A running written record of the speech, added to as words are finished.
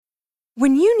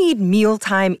When you need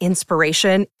mealtime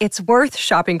inspiration, it's worth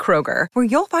shopping Kroger, where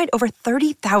you'll find over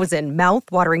 30,000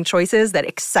 mouth-watering choices that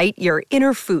excite your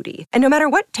inner foodie. And no matter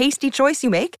what tasty choice you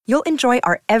make, you'll enjoy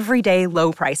our everyday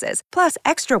low prices, plus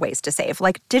extra ways to save,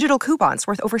 like digital coupons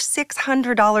worth over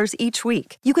 $600 each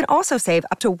week. You can also save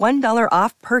up to $1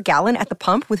 off per gallon at the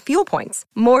pump with fuel points.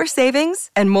 More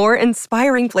savings and more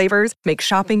inspiring flavors make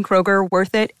shopping Kroger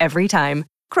worth it every time.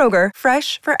 Kroger,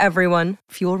 fresh for everyone.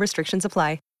 Fuel restrictions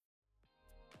apply.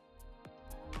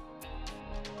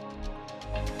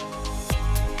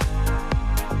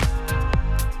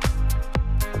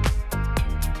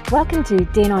 Welcome to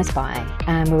D&I Spy,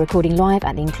 and we're recording live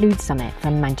at the Include Summit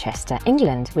from Manchester,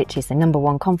 England, which is the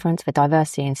 #1 conference for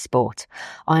diversity in sport.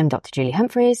 I'm Dr. Julie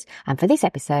Humphreys, and for this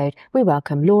episode, we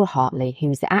welcome Laura Hartley,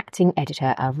 who's the acting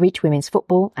editor of Reach Women's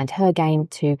Football and Her Game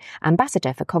to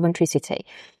Ambassador for Coventry City.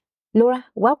 Laura,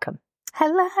 welcome.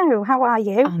 Hello, how are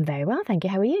you? I'm very well, thank you.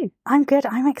 How are you? I'm good.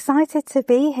 I'm excited to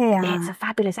be here. It's a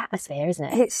fabulous atmosphere, isn't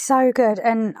it? It's so good.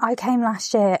 And I came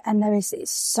last year and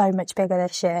it's so much bigger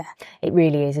this year. It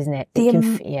really is, isn't it?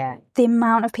 The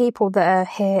amount of people that are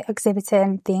here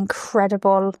exhibiting, the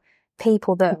incredible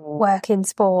people that work in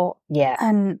sport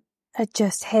and are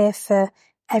just here for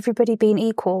everybody being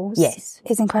equals is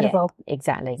incredible. Yeah,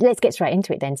 exactly. Let's get straight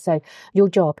into it then. So your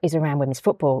job is around women's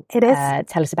football. It is.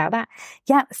 Tell us about that.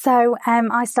 Yeah. So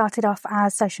I started off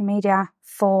as social media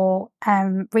for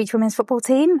Reach Women's Football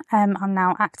team. I'm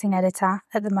now acting editor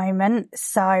at the moment.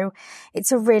 So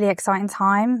it's a really exciting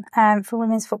time for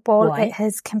women's football. Why? It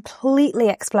has completely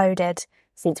exploded.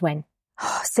 Since when?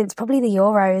 Since probably the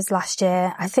Euros last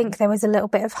year. I think there was a little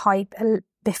bit of hype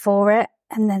before it.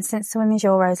 And then since the Women's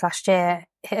Euros last year,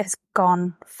 it has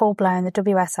gone full-blown, the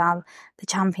WSL, the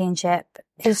Championship.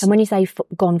 And when you say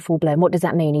gone full-blown, what does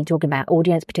that mean? Are you talking about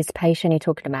audience participation? Are you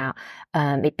talking about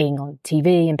it being on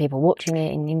TV and people watching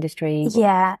it in the industry?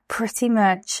 Yeah, pretty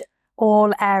much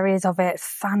all areas of it.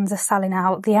 Fans are selling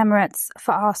out. The Emirates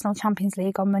for Arsenal Champions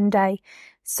League on Monday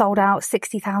sold out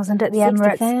 60,000 at the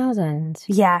Emirates. 60,000?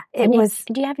 Yeah, it was.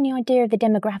 Do you have any idea of the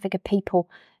demographic of people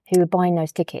who are buying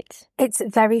those tickets? It's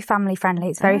very family friendly.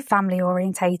 It's very family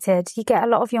orientated. You get a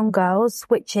lot of young girls,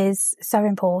 which is so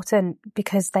important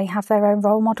because they have their own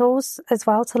role models as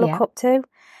well to look up to.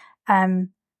 I'm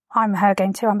Her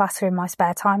Game 2 ambassador in my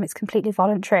spare time. It's completely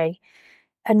voluntary.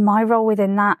 And my role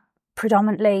within that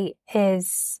predominantly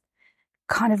is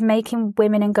kind of making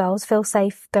women and girls feel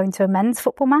safe going to a men's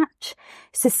football match.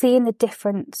 So seeing the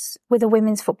difference with a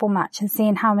women's football match and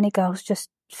seeing how many girls just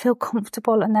feel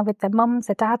comfortable and they're with their mums,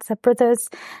 their dads, their brothers,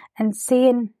 and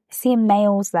seeing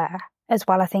males there as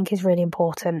well, I think is really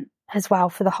important as well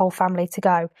for the whole family to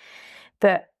go.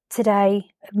 But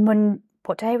today,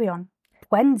 what day are we on?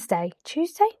 Wednesday.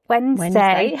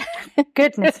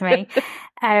 Goodness me.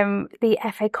 The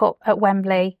FA Cup at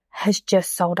Wembley has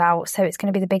just sold out. So it's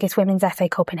going to be the biggest women's FA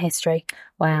Cup in history.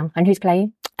 Wow. And who's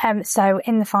playing? So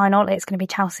in the final, it's going to be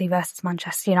Chelsea versus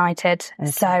Manchester United. Okay.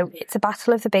 So it's a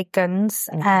battle of the big guns.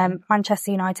 Okay.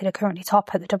 Manchester United are currently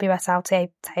top at the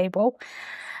WSL table.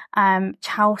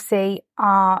 Chelsea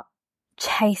are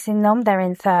chasing them. They're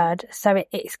in third. So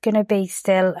it's going to be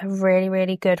still a really,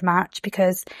 really good match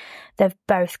because they've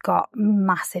both got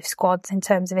massive squads in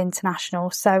terms of international.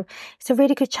 So it's a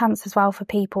really good chance as well for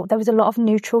people. There was a lot of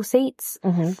neutral seats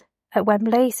at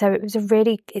Wembley. So it's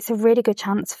a really good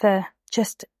chance for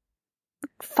just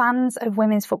fans of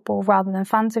women's football rather than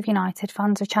fans of United,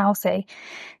 fans of Chelsea,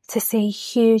 to see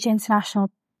huge international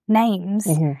names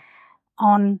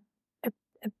on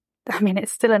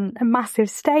it's still a massive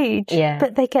stage,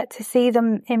 but they get to see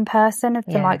them in person, of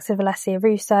the likes of Alessia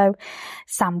Russo,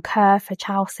 Sam Kerr for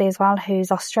Chelsea as well,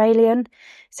 who's Australian.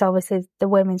 So obviously the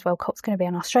Women's World Cup's going to be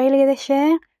in Australia this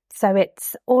year. So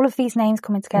it's all of these names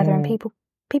coming together and people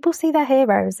see their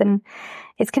heroes, and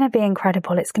it's going to be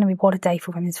incredible. It's going to be what a day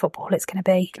for women's football it's going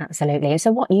to be. Absolutely.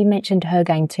 So what you mentioned Her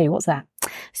Game 2, what's that?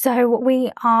 So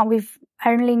we've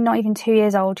only not even 2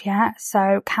 years old yet.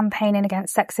 So campaigning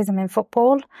against sexism in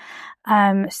football.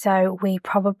 So we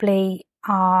have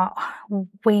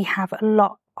a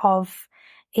lot of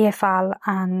EFL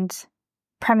and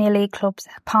Premier League clubs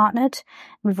partnered.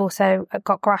 We've also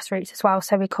got grassroots as well.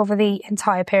 So we cover the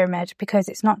entire pyramid because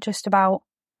it's not just about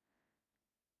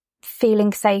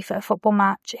feeling safe at a football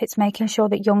match. It's making sure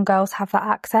that young girls have that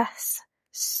access.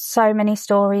 So many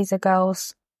stories of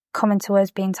girls coming to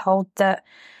us being told that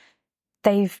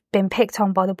they've been picked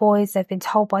on by the boys. They've been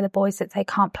told by the boys that they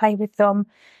can't play with them.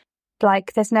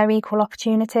 Like, there's no equal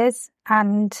opportunities.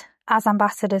 And as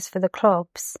ambassadors for the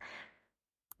clubs,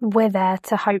 we're there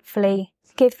to hopefully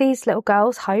give these little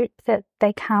girls hope that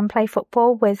they can play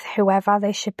football with whoever.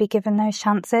 They should be given those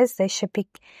chances. They should be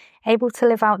able to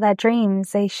live out their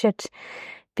dreams. They should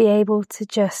be able to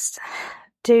just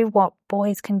do what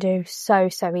boys can do so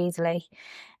easily.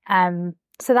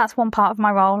 So that's one part of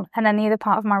my role. And then the other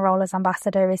part of my role as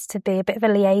ambassador is to be a bit of a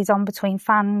liaison between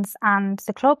fans and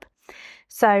the club.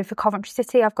 So for Coventry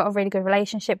City, I've got a really good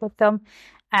relationship with them.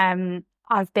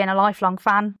 I've been a lifelong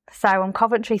fan, so I'm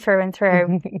Coventry through and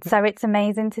through. So it's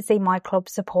amazing to see my club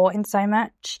supporting so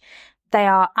much. They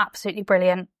are absolutely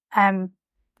brilliant.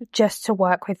 Just to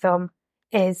work with them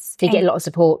is... Do you get a lot of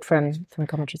support from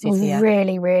Coventry City? Yeah.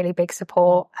 Really, really big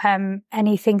support.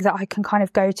 Anything that I can kind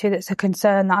of go to that's a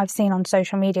concern that I've seen on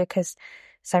social media, because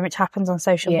so much happens on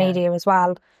social media as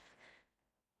well,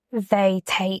 they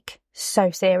take so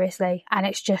seriously, and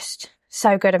it's just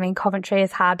so good. I mean, Coventry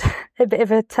has had a bit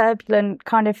of a turbulent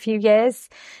kind of few years,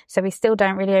 so we still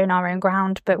don't really own our own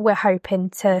ground, but we're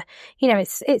hoping to,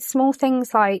 it's small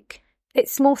things like...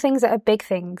 It's small things that are big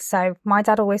things. So my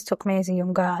dad always took me as a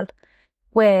young girl.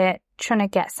 We're trying to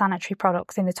get sanitary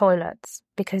products in the toilets,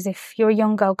 because if you're a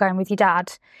young girl going with your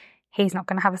dad, he's not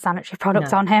going to have a sanitary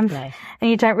product on him. No. And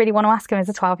you don't really want to ask him as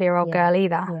a 12-year-old girl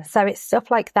either. Yeah. So it's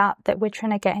stuff like that we're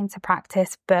trying to get into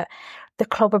practice. But the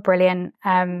club are brilliant.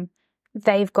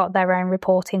 They've got their own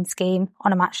reporting scheme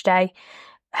on a match day.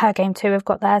 Her Game 2 have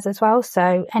got theirs as well.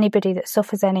 So anybody that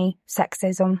suffers any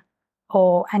sexism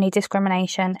or any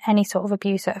discrimination, any sort of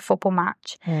abuse at a football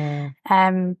match,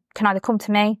 can either come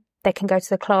to me, they can go to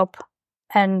the club,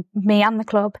 and me and the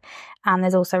club, and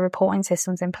there's also reporting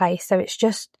systems in place. So it's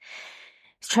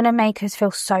trying to make us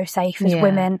feel so safe as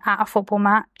women at a football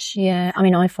match. Yeah, I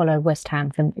mean, I follow West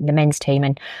Ham from the men's team,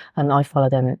 and I follow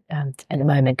them at the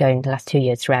moment, going the last 2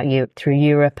 years through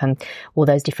Europe and all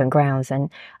those different grounds, and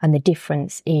the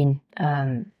difference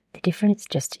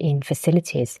just in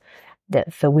facilities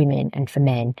that for women and for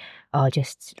men are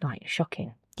just like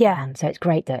shocking. Yeah. So it's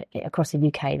great that across the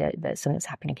UK that something's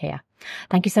happening here.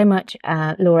 Thank you so much,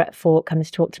 Laura, for coming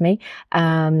to talk to me.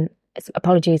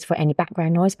 Apologies for any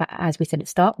background noise, but as we said at the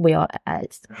start, we are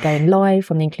going live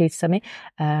from the Include Summit,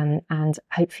 and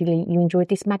hopefully you enjoyed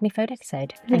this Magnified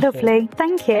episode. Lovely.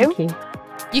 Thank you. Thank you.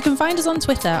 You can find us on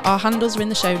Twitter. Our handles are in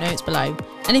the show notes below.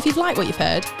 And if you've liked what you've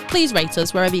heard, please rate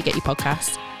us wherever you get your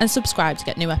podcasts and subscribe to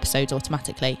get new episodes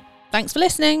automatically. Thanks for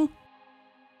listening.